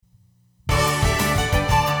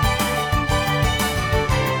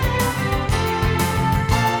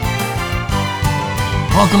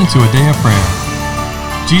Welcome to a day of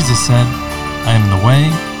prayer. Jesus said, I am the way,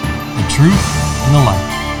 the truth, and the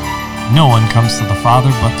life. No one comes to the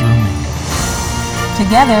Father but through me.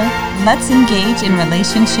 Together, let's engage in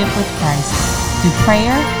relationship with Christ through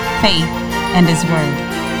prayer, faith, and His Word.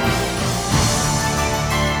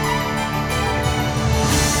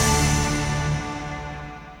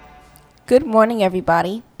 Good morning,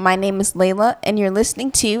 everybody. My name is Layla, and you're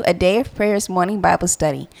listening to A Day of Prayer's morning Bible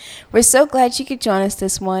study. We're so glad you could join us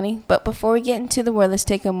this morning, but before we get into the Word, let's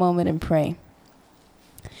take a moment and pray.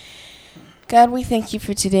 God, we thank you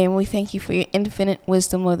for today, and we thank you for your infinite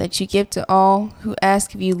wisdom, Lord, that you give to all who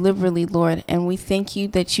ask of you liberally, Lord. And we thank you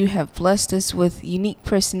that you have blessed us with unique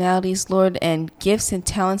personalities, Lord, and gifts and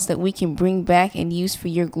talents that we can bring back and use for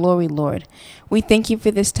your glory, Lord. We thank you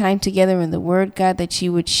for this time together in the Word, God, that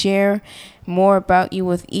you would share more about you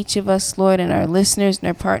with each of us, Lord, and our listeners and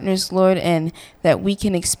our partners, Lord, and that we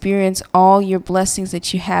can experience all your blessings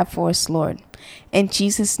that you have for us, Lord. In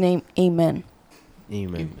Jesus' name, amen.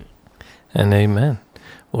 Amen. And amen.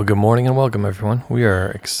 Well, good morning and welcome, everyone. We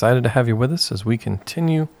are excited to have you with us as we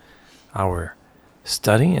continue our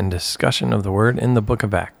study and discussion of the Word in the book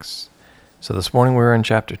of Acts. So this morning we're in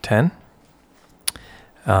chapter 10.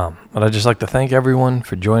 But I'd just like to thank everyone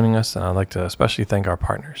for joining us, and I'd like to especially thank our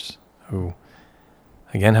partners who,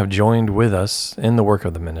 again, have joined with us in the work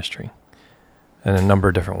of the ministry in a number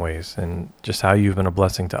of different ways, and just how you've been a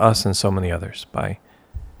blessing to us and so many others by,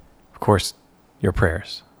 of course, your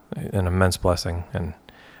prayers. An immense blessing, and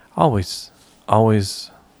always,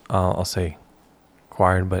 I'll say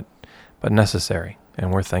required, but necessary,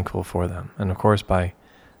 and we're thankful for them. And of course, by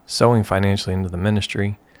sowing financially into the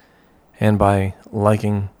ministry, and by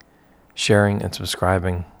liking, sharing, and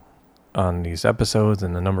subscribing on these episodes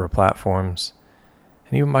and a number of platforms,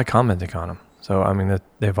 and even by commenting on them. So, I mean,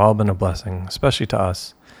 they've all been a blessing, especially to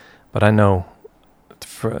us, but I know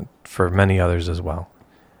for many others as well.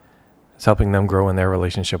 It's helping them grow in their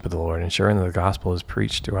relationship with the Lord, ensuring that the gospel is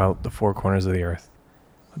preached throughout the four corners of the earth.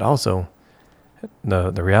 But also,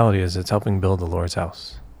 the reality is it's helping build the Lord's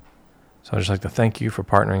house. So I'd just like to thank you for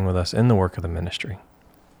partnering with us in the work of the ministry.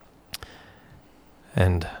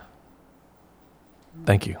 And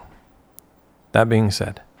thank you. That being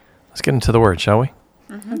said, let's get into the Word, shall we?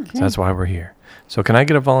 Okay. So that's why we're here. So can I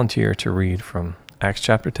get a volunteer to read from Acts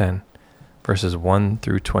chapter 10, verses 1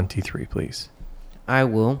 through 23, please? I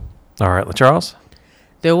will. All right, Charles.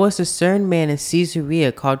 There was a certain man in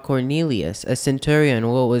Caesarea called Cornelius, a centurion in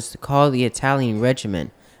what was called the Italian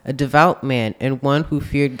regiment, a devout man and one who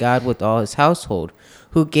feared God with all his household,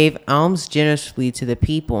 who gave alms generously to the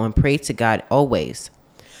people and prayed to God always.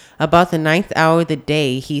 About the 9th hour of the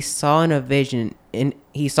day, he saw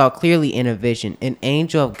clearly in a vision an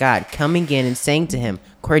angel of God coming in and saying to him,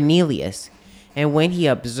 Cornelius. And when he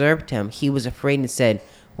observed him, he was afraid and said,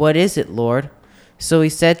 What is it, Lord? So he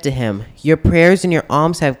said to him, Your prayers and your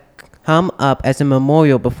alms have come up as a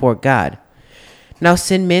memorial before God. Now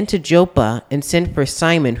send men to Joppa and send for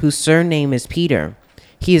Simon, whose surname is Peter.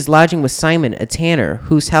 He is lodging with Simon, a tanner,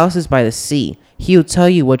 whose house is by the sea. He will tell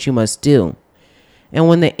you what you must do. And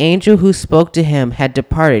when the angel who spoke to him had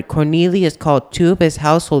departed, Cornelius called 2 of his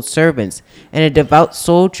household servants and a devout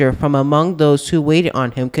soldier from among those who waited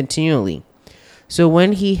on him continually. So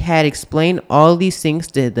when he had explained all these things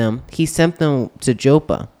to them, he sent them to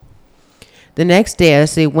Joppa. The next day,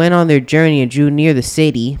 as they went on their journey and drew near the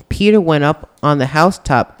city, Peter went up on the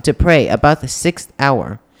housetop to pray about the 6th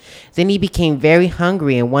hour. Then he became very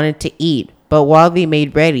hungry and wanted to eat, but while they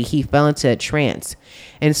made ready, he fell into a trance,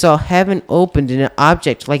 and saw heaven opened and an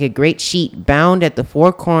object like a great sheet bound at the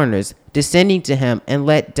 4 corners, descending to him and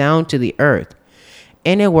let down to the earth.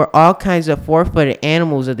 In it were all kinds of 4-footed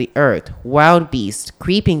animals of the earth, wild beasts,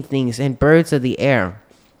 creeping things, and birds of the air.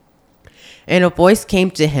 And a voice came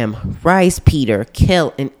to him, Rise, Peter,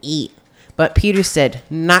 kill and eat. But Peter said,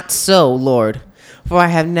 Not so, Lord, for I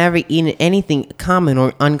have never eaten anything common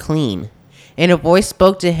or unclean. And a voice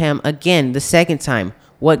spoke to him again the second time,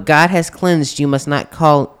 What God has cleansed you must not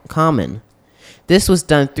call common. This was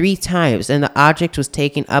done 3 times, and the object was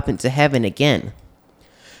taken up into heaven again.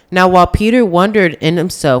 Now while Peter wondered in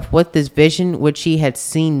himself what this vision which he had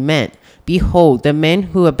seen meant, behold, the men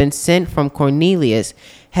who had been sent from Cornelius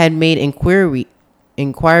had made inquiry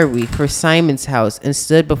for Simon's house and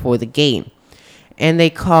stood before the gate. And they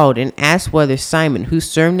called and asked whether Simon,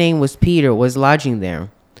 whose surname was Peter, was lodging there.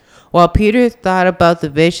 While Peter thought about the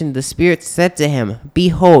vision, the Spirit said to him,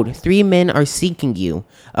 Behold, 3 men are seeking you.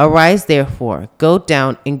 Arise therefore, go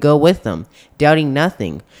down and go with them, doubting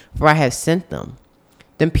nothing, for I have sent them.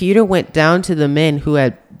 Then Peter went down to the men who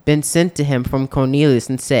had been sent to him from Cornelius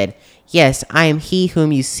and said, Yes, I am he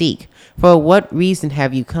whom you seek. For what reason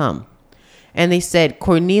have you come? And they said,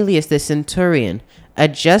 Cornelius the centurion, a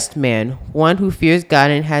just man, one who fears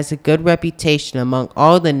God and has a good reputation among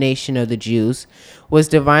all the nation of the Jews, was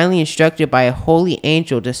divinely instructed by a holy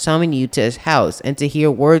angel to summon you to his house and to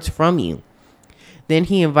hear words from you. Then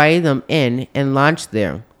he invited them in and lodged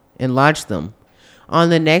them. On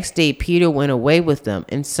the next day, Peter went away with them,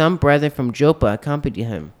 and some brethren from Joppa accompanied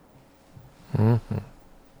him. Mm-hmm.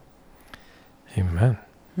 Amen.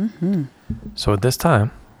 Mm-hmm. So at this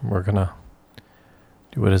time, we're going to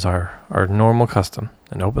do what is our normal custom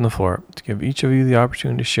and open the floor up to give each of you the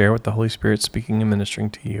opportunity to share what the Holy Spirit speaking and ministering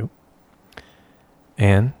to you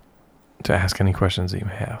and to ask any questions that you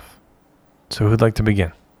may have. So who'd like to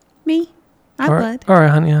begin? Me. I would. All right,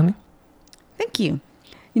 honey. Thank you.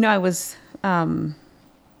 I was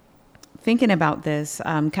thinking about this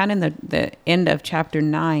kind of in the end of chapter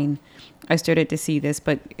 9. I started to see this,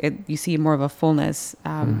 but you see more of a fullness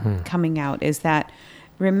coming out, is that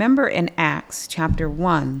remember in Acts chapter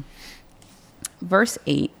 1, verse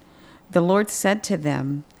 8, the Lord said to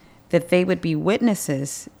them that they would be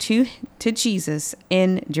witnesses to Jesus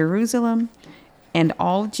in Jerusalem and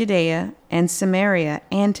all Judea and Samaria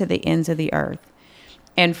and to the ends of the earth.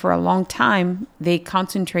 And for a long time, they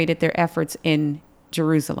concentrated their efforts in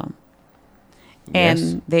Jerusalem. Yes.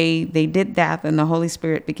 And they did that, and the Holy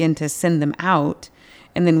Spirit began to send them out.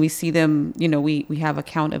 And then we see them, we have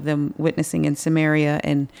account of them witnessing in Samaria,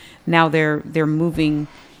 and now they're moving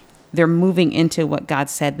into what God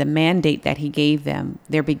said, the mandate that he gave them.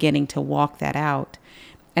 They're beginning to walk that out.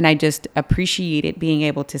 And I just appreciated being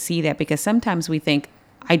able to see that, because sometimes we think,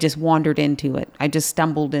 I just wandered into it. I just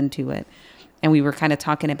stumbled into it. And we were kind of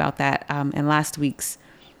talking about that in last week's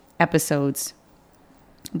episodes.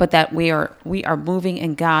 But that we are moving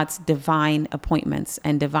in God's divine appointments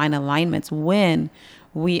and divine alignments when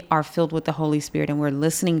we are filled with the Holy Spirit and we're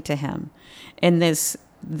listening to him. In this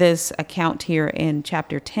account here in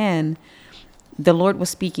chapter 10, the Lord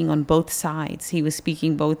was speaking on both sides. He was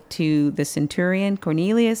speaking both to the centurion,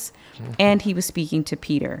 Cornelius, and he was speaking to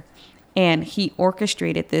Peter. And he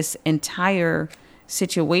orchestrated this entire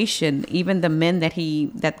situation, even the men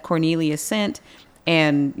that Cornelius sent,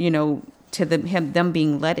 and, to them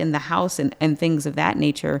being led in the house and things of that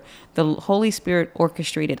nature. The Holy Spirit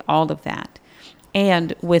orchestrated all of that.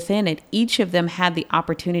 And within it, each of them had the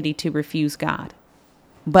opportunity to refuse God,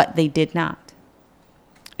 but they did not.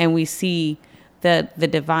 And we see the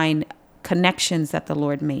divine connections that the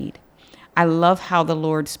Lord made. I love how the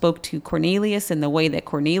Lord spoke to Cornelius in the way that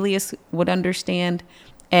Cornelius would understand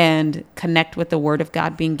and connect with the word of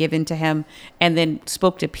God being given to him, and then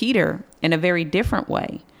spoke to Peter in a very different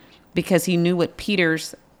way, because he knew what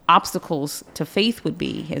Peter's obstacles to faith would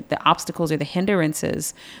be, the obstacles or the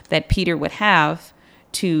hindrances that Peter would have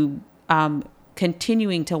to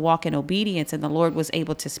continuing to walk in obedience. And the Lord was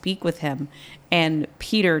able to speak with him. And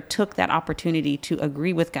Peter took that opportunity to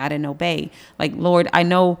agree with God and obey. Like, Lord, I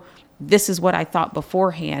know this is what I thought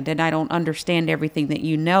beforehand, and I don't understand everything that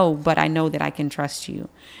you know, but I know that I can trust you.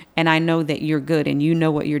 And I know that you're good and you know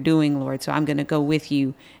what you're doing, Lord. So I'm going to go with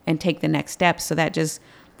you and take the next steps. So that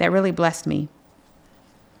really blessed me.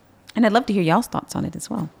 And I'd love to hear y'all's thoughts on it as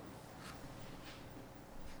well.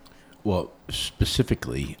 Well,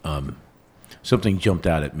 specifically, something jumped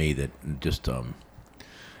out at me that just,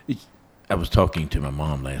 I was talking to my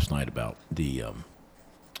mom last night about the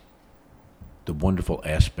wonderful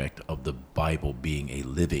aspect of the Bible being a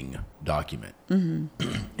living document,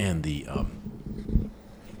 and the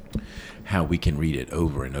how we can read it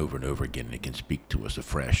over and over and over again, and it can speak to us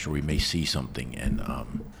afresh, or we may see something, and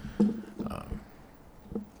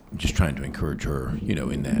just trying to encourage her,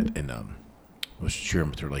 in that, and I was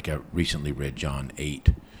sharing with her, like, I recently read John 8,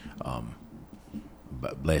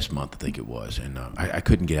 last month, I think it was, and I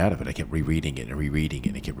couldn't get out of it. I kept rereading it and rereading it,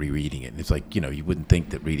 and I kept rereading it, and it's like, you wouldn't think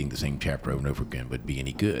that reading the same chapter over and over again would be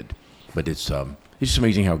any good, but it's just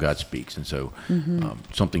amazing how God speaks. And so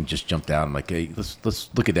something just jumped out. I'm like, hey, let's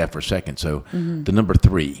look at that for a second. So the number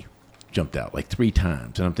 3 jumped out like 3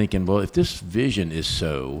 times, and I'm thinking, well, if this vision is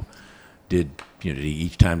so, did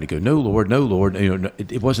each time to go, no Lord,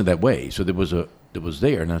 it wasn't that way. So it was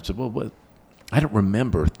there, and I said, well, what? I don't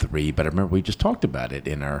remember 3, but I remember we just talked about it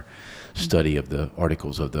in our study of the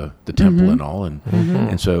articles of the temple and all.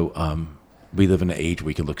 And so we live in an age where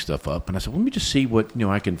we can look stuff up. And I said, well, let me just see what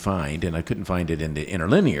I can find. And I couldn't find it in the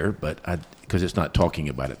interlinear, but because it's not talking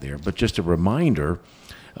about it there. But just a reminder,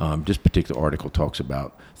 this particular article talks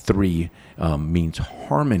about 3 means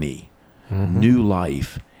harmony, new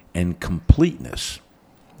life, and completeness.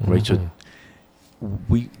 Right? So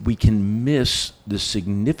we can miss the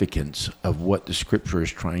significance of what the Scripture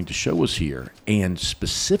is trying to show us here, and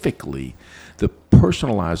specifically the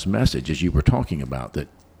personalized message, as you were talking about, that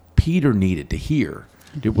Peter needed to hear.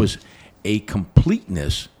 There was a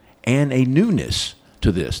completeness and a newness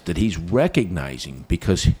to this that he's recognizing,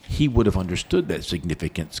 because he would have understood that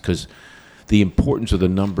significance, because the importance of the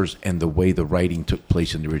numbers and the way the writing took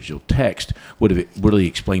place in the original text would have really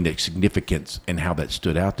explained that significance and how that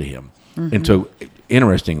stood out to him. And so,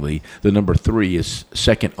 interestingly, the number 3 is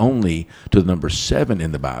second only to the number 7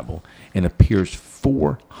 in the Bible and appears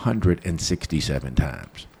 467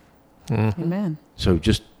 times. Amen. So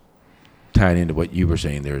just tying into what you were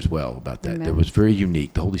saying there as well about that. Amen. That was very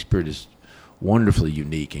unique. The Holy Spirit is wonderfully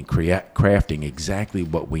unique in crafting exactly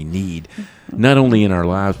what we need, not only in our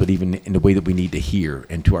lives, but even in the way that we need to hear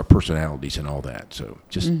and to our personalities and all that. So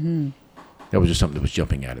just that was just something that was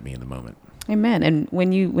jumping out at me in the moment. Amen. And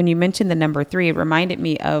when you mentioned the number 3, it reminded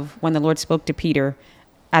me of when the Lord spoke to Peter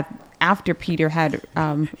after Peter had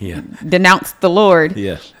denounced the Lord.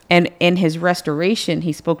 Yes. And in his restoration,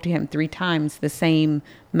 he spoke to him 3 times the same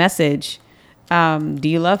message. Do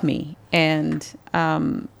you love me? And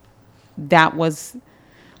that was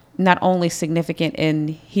not only significant in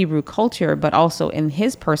Hebrew culture, but also in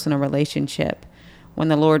his personal relationship when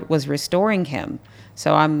the Lord was restoring him.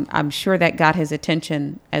 So I'm sure that got his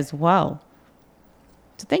attention as well.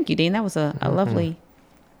 So thank you, Dean. That was a lovely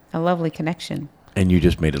connection. And you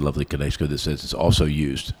just made a lovely connection, because it says it's also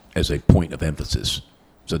used as a point of emphasis.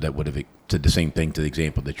 So that would have said the same thing to the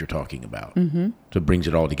example that you're talking about. So it brings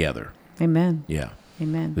it all together. Amen. Yeah.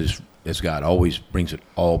 Amen. As God always brings it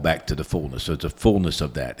all back to the fullness. So it's a fullness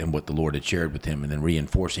of that and what the Lord had shared with him, and then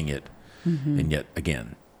reinforcing it. And yet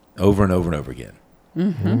again, over and over and over again.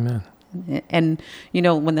 Amen. And,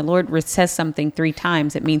 when the Lord says something 3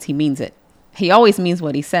 times, it means he means it. He always means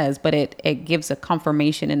what he says, but it gives a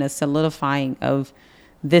confirmation and a solidifying of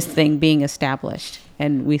this thing being established.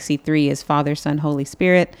 And we see 3 as Father, Son, Holy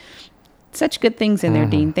Spirit. Such good things in there,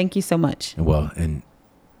 Dean. Thank you so much. Well, and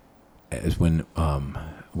as when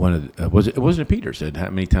wasn't Peter said, how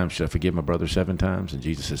many times should I forgive my brother 7 times? And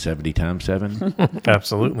Jesus said 70 times 7.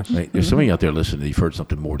 Absolutely. Right? There's some of you out there listening, you've heard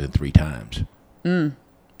something more than 3 times. And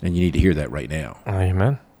you need to hear that right now.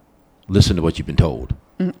 Amen. Listen to what you've been told.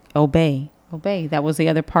 Obey. That was the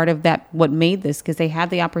other part of that, what made this, because they had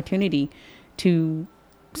the opportunity to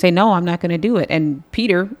say, no, I'm not going to do it. And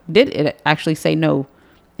Peter did actually say no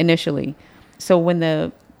initially.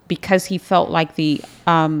 So because he felt like the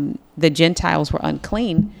Gentiles were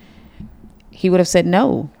unclean, he would have said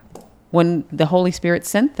no when the Holy Spirit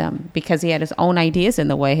sent them, because he had his own ideas in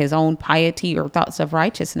the way, his own piety or thoughts of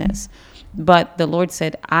righteousness. But the Lord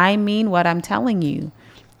said, I mean what I'm telling you.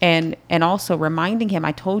 And also reminding him,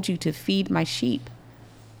 I told you to feed my sheep.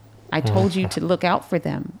 I told you to look out for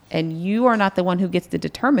them. And you are not the one who gets to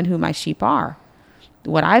determine who my sheep are.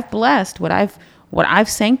 What I've blessed, what I've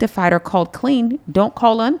sanctified or called clean, don't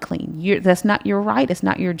call unclean. That's not your right. It's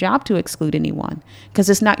not your job to exclude anyone, because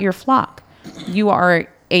it's not your flock. You are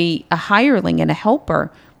a hireling and a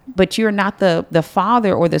helper, but you're not the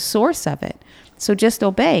father or the source of it. So just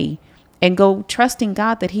obey and go trusting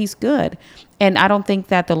God that he's good. And I don't think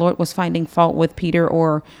that the Lord was finding fault with Peter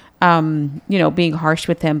or, being harsh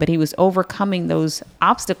with him, but he was overcoming those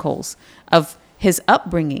obstacles of his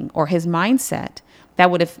upbringing or his mindset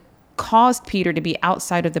that would have caused Peter to be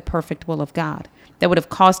outside of the perfect will of God, that would have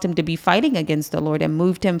caused him to be fighting against the Lord and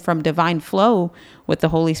moved him from divine flow with the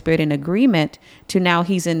Holy Spirit in agreement to now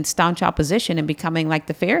he's in staunch opposition and becoming like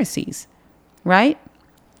the Pharisees, right?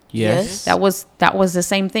 Yes. That was the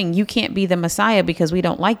same thing. You can't be the Messiah because we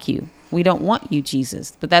don't like you. We don't want you,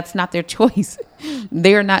 Jesus. But that's not their choice.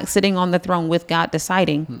 They're not sitting on the throne with God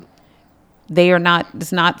deciding. They are not,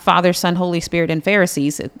 it's not Father, Son, Holy Spirit, and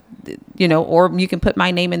Pharisees, or you can put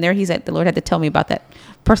my name in there. The Lord had to tell me about that.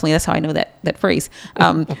 Personally, that's how I know that phrase.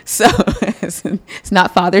 So it's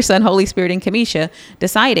not Father, Son, Holy Spirit, and Kamisha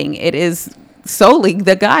deciding. It is solely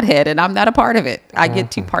the Godhead, and I'm not a part of it. I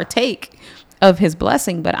get to partake of his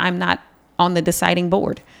blessing, but I'm not on the deciding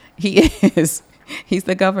board. He is. He's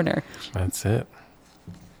the governor. That's it.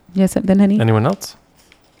 Yes, then, honey. Anyone else?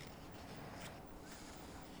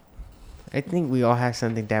 I think we all have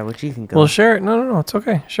something, Dad. What you can go. Well, share it. No. It's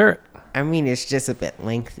okay. Share it. I mean, it's just a bit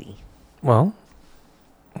lengthy. Well,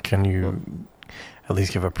 can you at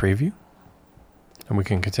least give a preview? And we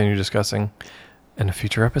can continue discussing in a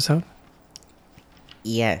future episode?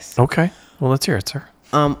 Yes. Okay. Well, let's hear it, sir.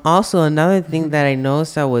 Also, another thing that I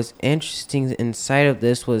noticed that was interesting inside of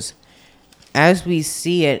this was, as we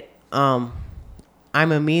see it, I'm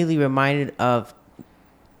immediately reminded of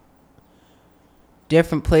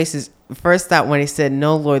different places. First thought when he said,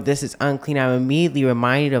 "No, Lord, this is unclean," I'm immediately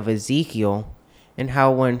reminded of Ezekiel and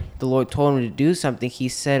how when the Lord told him to do something, he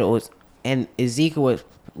said it was, and Ezekiel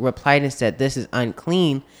replied and said, "This is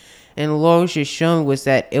unclean." And the Lord was just showing was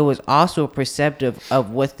that it was also perceptive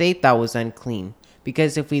of what they thought was unclean.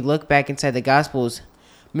 Because if we look back inside the Gospels,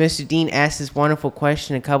 Mr. Dean asked this wonderful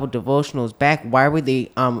question a couple devotionals back. Why were they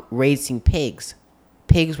raising pigs?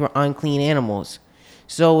 Pigs were unclean animals.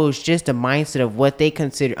 So it was just a mindset of what they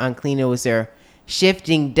considered unclean. It was their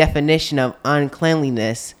shifting definition of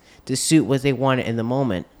uncleanliness to suit what they wanted in the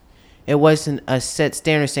moment. It wasn't a set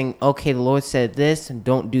standard saying, okay, the Lord said this and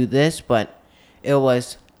don't do this, but it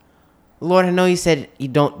was, Lord, I know you said you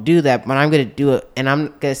don't do that, but I'm going to do it, and I'm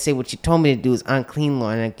going to say what you told me to do is unclean,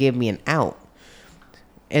 Lord, and give me an out.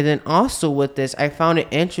 And then also with this, I found it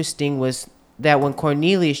interesting was that when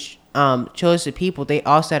Cornelius chose the people, they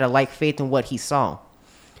also had a like faith in what he saw.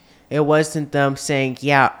 It wasn't them saying,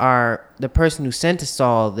 yeah, the person who sent us saw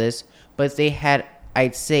all this, but they had,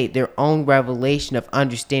 I'd say, their own revelation of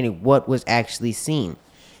understanding what was actually seen.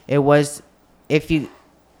 It was,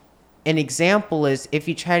 an example is if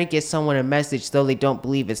you try to get someone a message, though they don't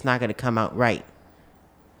believe it's not going to come out right.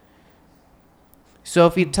 So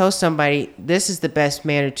if you tell somebody this is the best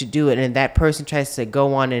manner to do it, and that person tries to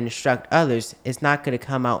go on and instruct others, it's not going to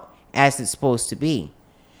come out as it's supposed to be.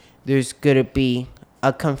 There's going to be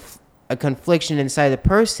a confliction inside the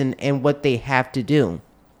person and what they have to do.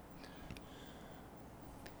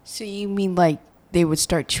 So you mean like they would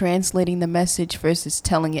start translating the message versus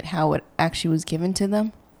telling it how it actually was given to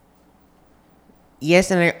them?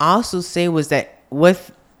 Yes, and I also say was that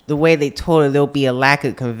with the way they told it, there'll be a lack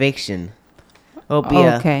of conviction. There'll be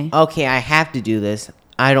okay, I have to do this.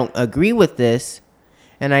 I don't agree with this.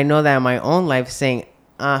 And I know that in my own life saying,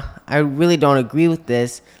 I really don't agree with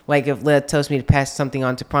this. Like if Leah tells me to pass something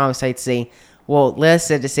on to Promise, I'd say, well, Leah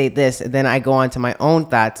said to say this. And then I go on to my own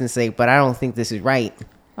thoughts and say, but I don't think this is right.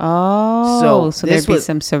 Oh, so there'd be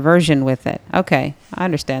some subversion with it. Okay, I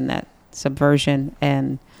understand that. Subversion,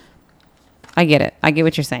 and I get it. I get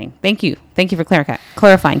what you're saying. Thank you. Thank you for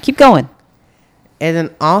clarifying. Keep going. And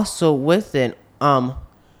then also with it,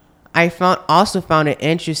 I found it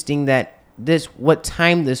interesting that what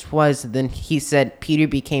time this was. Then he said Peter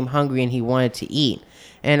became hungry and he wanted to eat.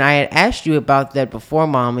 And I had asked you about that before,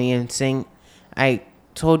 Mommy, and saying I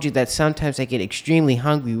told you that sometimes I get extremely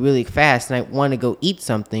hungry really fast and I want to go eat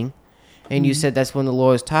something. And you said that's when the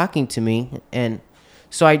Lord was talking to me. And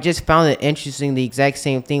so I just found it interesting. The exact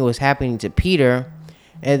same thing was happening to Peter.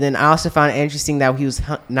 And then I also found it interesting that he was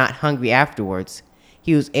not hungry afterwards.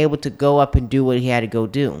 He was able to go up and do what he had to go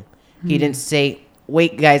do. He didn't say,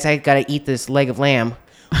 wait, guys, I got to eat this leg of lamb.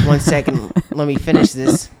 1 second, let me finish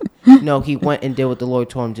this. No, he went and did what the Lord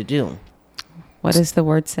told him to do. What does the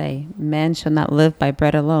word say? Man shall not live by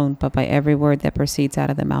bread alone, but by every word that proceeds out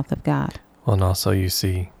of the mouth of God. Well, and also you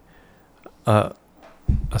see a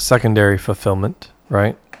secondary fulfillment,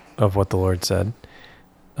 right, of what the Lord said.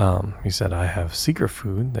 He said, I have secret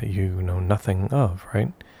food that you know nothing of,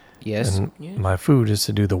 right? Yes. And my food is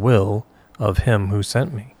to do the will of him who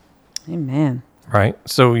sent me. Amen. Right?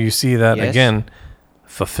 So you see that again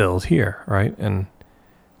fulfilled here, right? And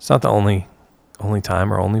it's not the only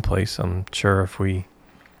time or only place. I'm sure if we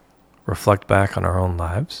reflect back on our own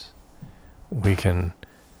lives, we can,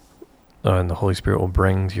 and the Holy Spirit will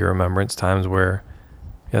bring to your remembrance times where,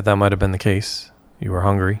 that might have been the case. You were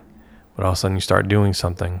hungry, but all of a sudden you start doing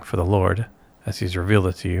something for the Lord as he's revealed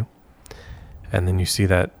it to you. And then you see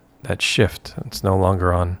that shift. It's no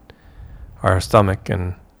longer on our stomach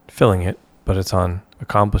and filling it, but it's on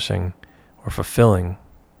accomplishing or fulfilling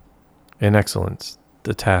in excellence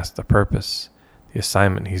the task, the purpose, the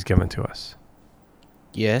assignment he's given to us.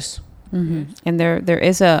 Yes. Mm-hmm. And there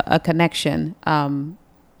is a connection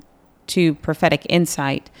to prophetic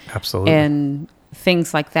insight. Absolutely. And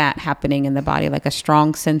things like that happening in the body, like a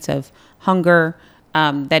strong sense of hunger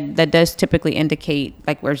that does typically indicate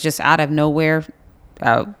like we're just out of nowhere,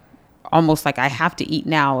 almost like I have to eat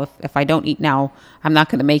now. If I don't eat now, I'm not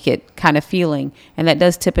going to make it kind of feeling. And that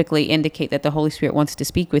does typically indicate that the Holy Spirit wants to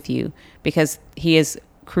speak with you because he is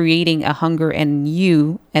creating a hunger in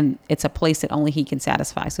you, and it's a place that only he can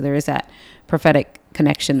satisfy. So there is that prophetic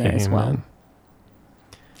connection there as well.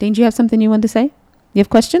 Dean, do you have something you wanted to say? You have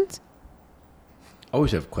questions?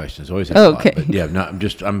 Always have questions. Always have a lot. Okay. But yeah,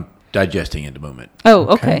 I'm digesting at the moment. Oh,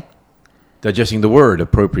 okay. Digesting the word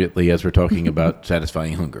appropriately as we're talking about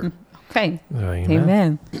satisfying hunger. Okay.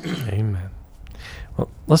 Amen. Amen. Well,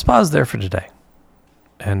 let's pause there for today.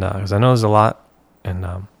 And because I know there's a lot, and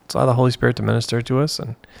it's allow the Holy Spirit to minister to us,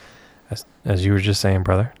 and as you were just saying,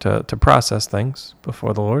 brother, to process things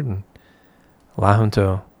before the Lord and Allow him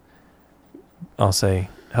to, I'll say,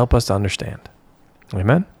 help us to understand.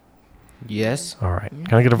 Amen? Yes. All right.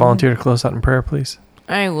 Can I get a volunteer to close out in prayer, please?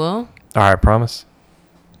 I will. All right, promise.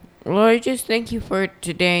 Lord, just thank you for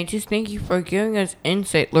today. Just thank you for giving us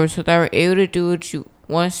insight, Lord, so that we're able to do what you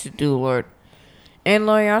want us to do, Lord. And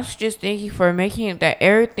Lord, I also just thank you for making it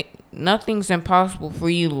that nothing's impossible for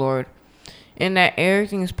you, Lord. And that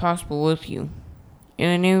everything is possible with you. In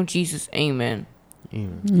the name of Jesus, amen.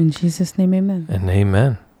 In Jesus' name, amen. And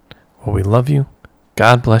amen. Well, we love you.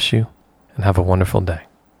 God bless you. And have a wonderful day.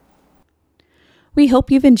 We hope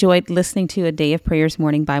you've enjoyed listening to a Day of Prayers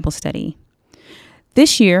morning Bible study.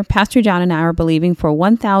 This year, Pastor John and I are believing for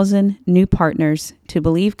 1,000 new partners to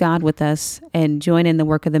believe God with us and join in the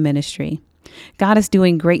work of the ministry. God is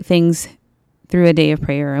doing great things through a day of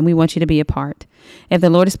prayer, and we want you to be a part. If the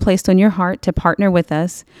Lord has placed on your heart to partner with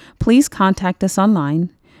us, please contact us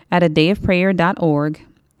online at adayofprayer.org.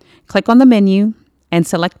 Click on the menu and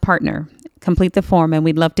select partner. Complete the form, and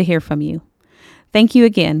we'd love to hear from you. Thank you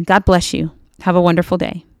again. God bless you. Have a wonderful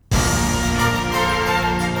day.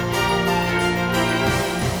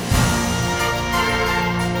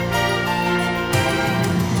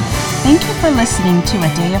 Thank you for listening to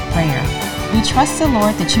A Day of Prayer. We trust the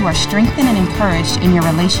Lord that you are strengthened and encouraged in your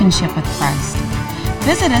relationship with Christ.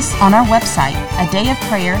 Visit us on our website,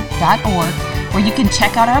 adayofprayer.org, where you can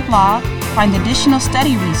check out our blog, find additional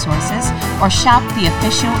study resources, or shop the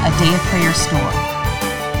official A Day of Prayer store.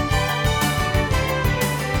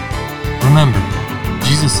 Remember,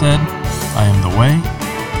 Jesus said, I am the way,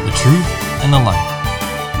 the truth, and the life.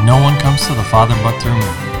 No one comes to the Father but through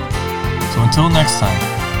me. So until next time,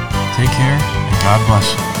 take care and God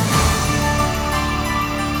bless you.